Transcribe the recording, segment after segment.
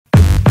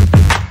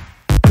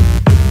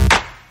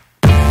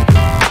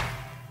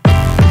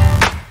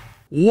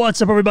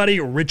What's up, everybody?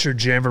 Richard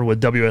Janvrin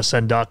with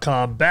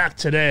WSN.com, back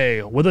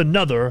today with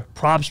another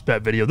props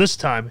bet video. This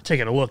time,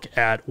 taking a look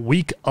at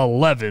Week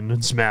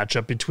 11's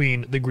matchup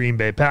between the Green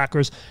Bay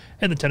Packers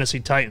and the Tennessee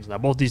Titans. Now,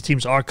 both these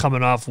teams are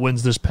coming off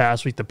wins this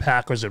past week. The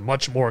Packers in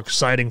much more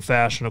exciting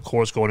fashion, of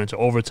course, going into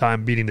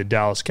overtime, beating the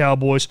Dallas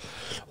Cowboys,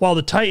 while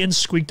the Titans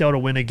squeaked out a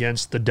win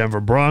against the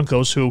Denver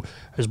Broncos, who,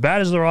 as bad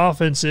as their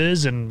offense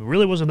is, and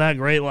really wasn't that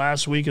great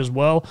last week as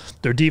well,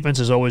 their defense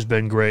has always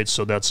been great,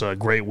 so that's a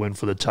great win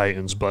for the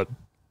Titans. But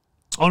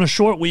on a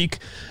short week,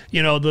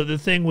 the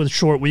thing with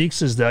short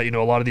weeks is that,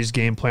 a lot of these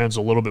game plans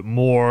are a little bit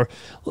more,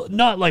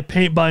 not like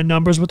paint by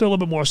numbers, but they're a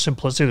little bit more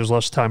simplistic. There's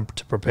less time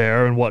to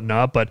prepare and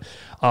whatnot. But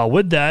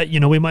with that,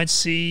 we might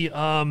see,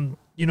 a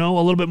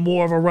little bit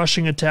more of a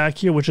rushing attack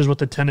here, which is what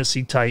the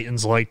Tennessee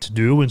Titans like to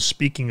do. And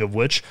speaking of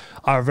which,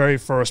 our very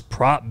first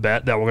prop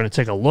bet that we're going to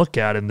take a look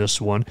at in this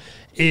one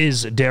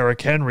is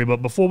Derrick Henry.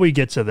 But before we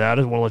get to that,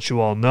 I want to let you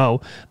all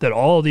know that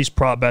all of these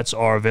prop bets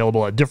are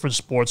available at different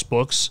sports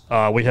books.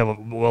 We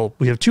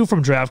have two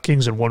from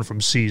DraftKings and one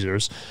from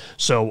Caesars.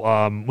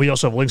 So we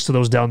also have links to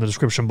those down in the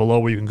description below,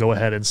 where you can go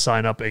ahead and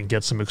sign up and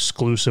get some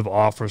exclusive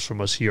offers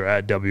from us here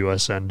at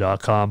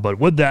WSN.com. But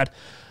with that,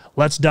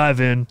 let's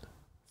dive in.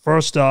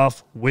 First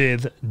off,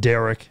 with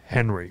Derrick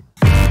Henry.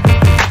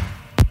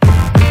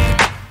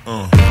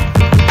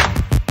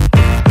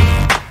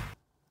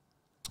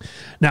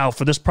 Now,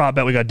 for this prop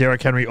bet, we got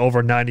Derrick Henry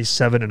over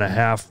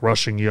 97.5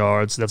 rushing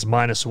yards. That's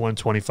minus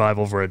 125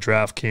 over at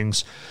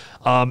DraftKings.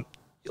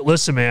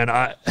 Listen,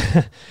 man,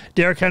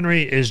 Derrick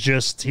Henry is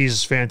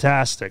he's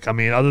fantastic. I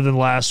mean, other than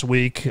last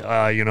week,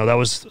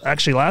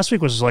 last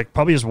week was like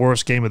probably his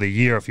worst game of the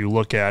year if you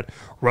look at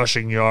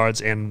rushing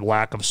yards and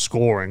lack of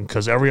scoring,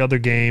 because every other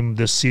game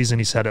this season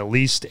he's had at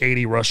least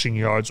 80 rushing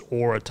yards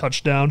or a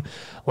touchdown.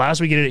 Last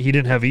week he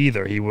didn't have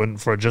either. He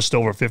went for just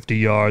over 50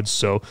 yards.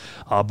 So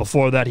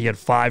before that, he had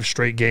 5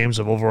 straight games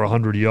of over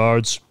 100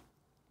 yards.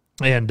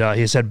 And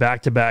he's had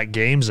back-to-back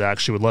games,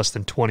 actually, with less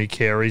than 20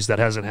 carries. That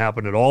hasn't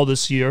happened at all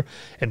this year.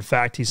 In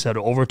fact, he's had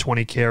over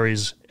 20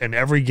 carries in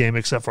every game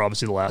except for,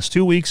 obviously, the last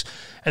 2 weeks.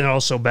 And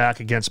also back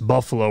against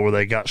Buffalo, where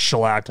they got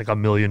shellacked like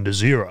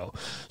 1,000,000-0.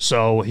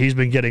 So he's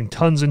been getting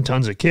tons and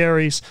tons of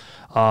carries.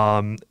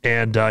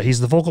 He's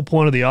the focal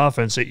point of the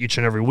offense each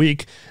and every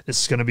week.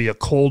 This is going to be a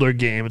colder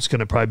game. It's going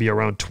to probably be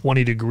around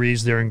 20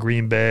 degrees there in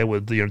Green Bay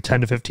with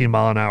 10 to 15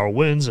 mile an hour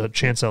winds, a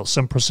chance of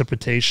some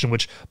precipitation,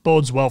 which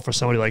bodes well for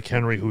somebody like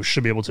Henry, who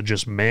should be able to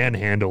just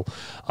manhandle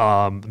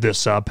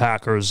this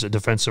Packers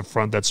defensive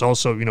front. That's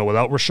also,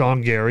 without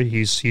Rashawn Gary,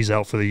 he's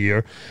out for the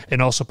year,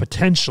 and also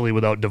potentially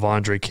without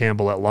Devondre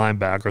Campbell at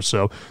linebacker.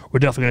 So we're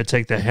definitely going to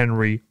take the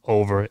Henry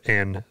over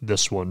in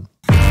this one.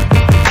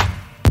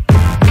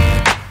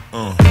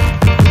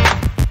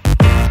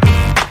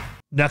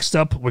 Next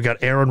up, we got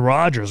Aaron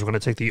Rodgers. We're going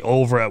to take the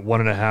over at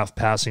 1.5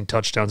 passing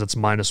touchdowns. It's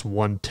minus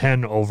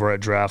 110 over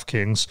at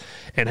DraftKings.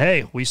 And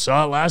hey, we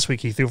saw it last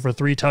week. He threw for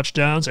 3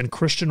 touchdowns, and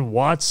Christian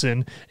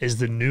Watson is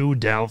the new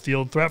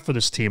downfield threat for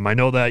this team. I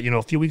know that,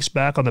 a few weeks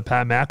back on the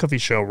Pat McAfee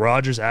show,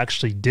 Rodgers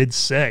actually did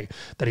say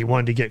that he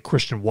wanted to get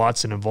Christian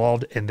Watson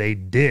involved, and they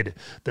did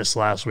this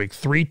last week.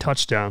 3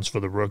 touchdowns for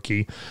the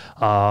rookie,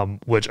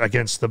 which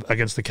against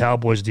the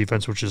Cowboys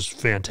defense, which is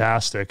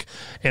fantastic.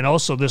 And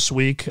also this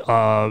week,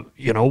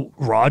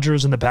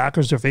 Rodgers and the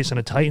Packers, they're facing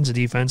a Titans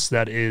defense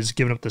that is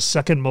giving up the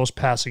second most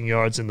passing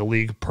yards in the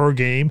league per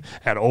game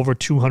at over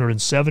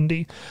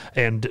 270.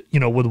 And,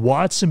 with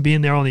Watson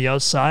being there on the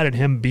outside and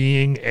him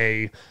being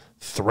a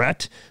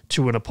threat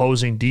to an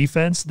opposing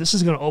defense, this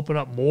is going to open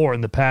up more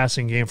in the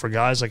passing game for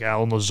guys like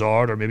Allen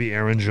Lazard or maybe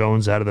Aaron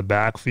Jones out of the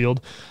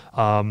backfield.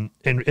 And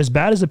as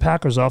bad as the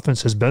Packers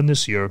offense has been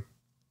this year,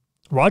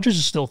 Rodgers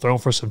is still throwing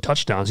for some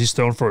touchdowns. He's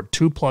thrown for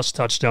 2+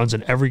 touchdowns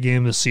in every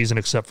game this season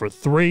except for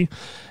 3.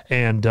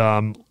 And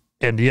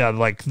yeah,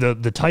 like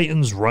the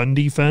Titans' run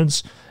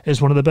defense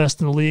is one of the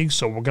best in the league.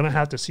 So we're gonna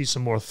have to see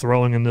some more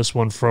throwing in this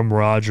one from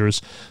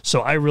Rodgers.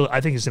 So I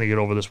think he's gonna get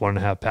over this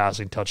 1.5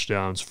 passing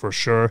touchdowns for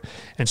sure.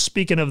 And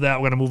speaking of that,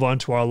 we're gonna move on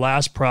to our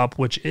last prop,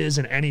 which is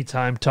an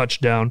anytime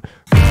touchdown.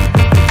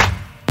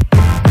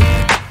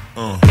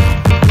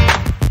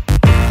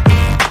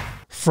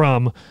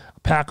 From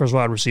Packers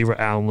wide receiver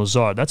Allen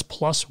Lazard. That's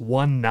plus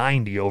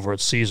 190 over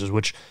at Caesars,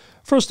 which,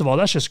 first of all,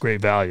 that's just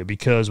great value,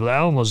 because with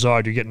Allen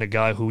Lazard, you're getting a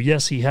guy who,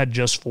 yes, he had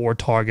just 4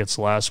 targets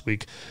last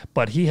week,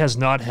 but he has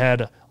not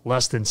had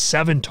less than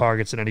 7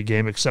 targets in any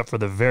game except for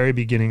the very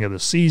beginning of the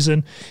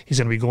season. He's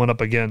going to be going up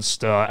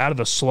against, out of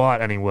the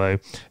slot anyway,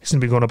 he's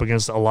going to be going up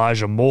against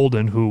Elijah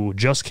Molden, who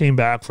just came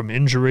back from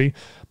injury,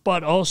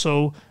 but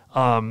also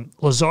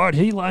Lazard,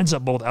 he lines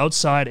up both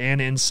outside and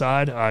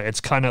inside.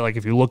 It's kind of like,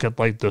 if you look at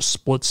like the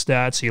split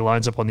stats, he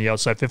lines up on the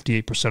outside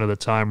 58% of the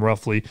time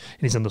roughly,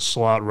 and he's in the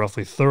slot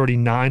roughly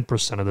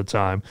 39% of the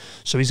time.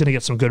 So he's going to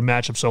get some good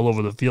matchups all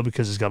over the field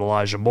because he's got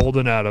Elijah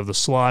Molden out of the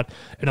slot,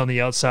 and on the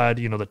outside,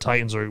 the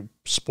Titans are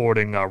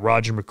sporting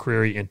Roger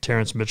McCreary and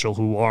Terrence Mitchell,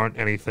 who aren't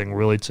anything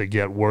really to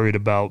get worried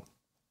about.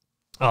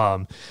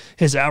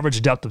 His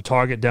average depth of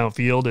target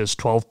downfield is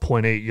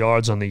 12.8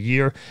 yards on the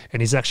year,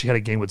 and he's actually had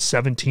a game with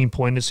 17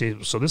 points.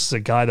 So this is a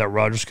guy that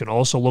Rodgers can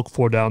also look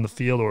for down the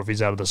field, or if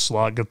he's out of the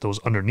slot, get those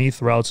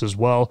underneath routes as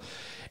well.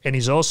 And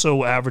he's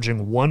also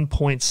averaging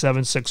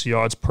 1.76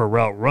 yards per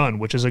route run,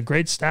 which is a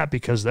great stat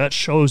because that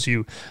shows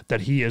you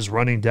that he is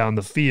running down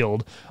the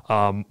field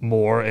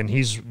more, and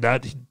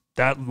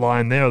that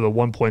line there, the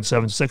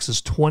 1.76,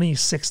 is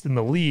 26th in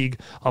the league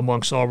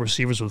amongst all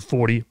receivers with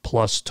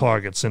 40-plus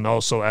targets. And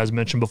also, as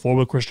mentioned before,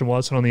 with Christian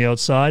Watson on the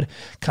outside,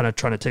 kind of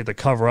trying to take the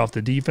cover off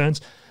the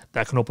defense,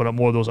 that can open up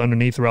more of those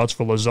underneath routes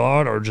for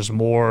Lazard, or just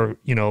more,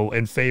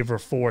 in favor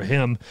for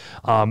him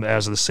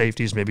as the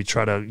safeties maybe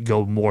try to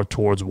go more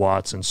towards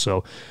Watson.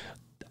 So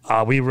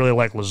we really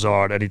like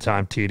Lazard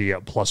anytime TD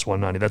at plus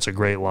 190. That's a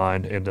great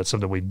line, and that's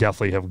something we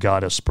definitely have got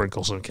to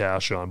sprinkle some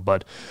cash on.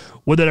 But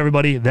with that,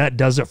 everybody, that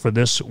does it for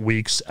this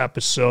week's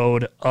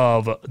episode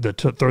of the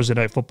Thursday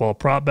Night Football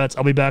Prop Bets.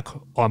 I'll be back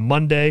on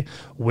Monday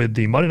with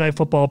the Monday Night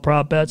Football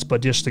Prop Bets,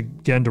 but just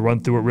again to run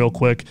through it real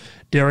quick,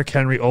 Derrick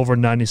Henry over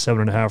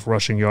 97.5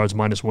 rushing yards,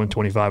 minus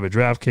 125 at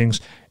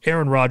DraftKings.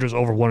 Aaron Rodgers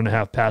over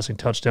 1.5 passing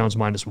touchdowns,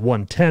 minus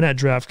 110 at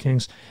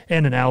DraftKings.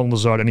 And an Allen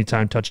Lazard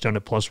anytime touchdown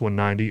at plus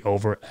 190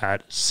 over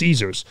at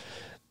Caesars.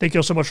 Thank you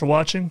all so much for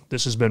watching.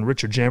 This has been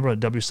Richard Janvrin at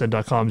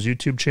WSN.com's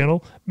YouTube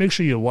channel. Make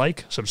sure you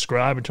like,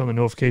 subscribe, and turn on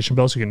the notification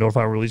bell so you get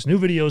notified when I release new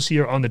videos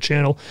here on the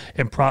channel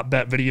and prop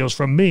bet videos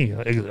from me,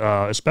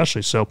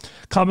 especially. So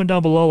comment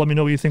down below. Let me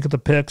know what you think of the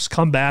picks.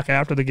 Come back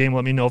after the game.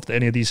 Let me know if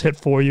any of these hit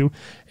for you.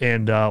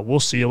 And we'll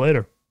see you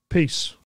later. Peace.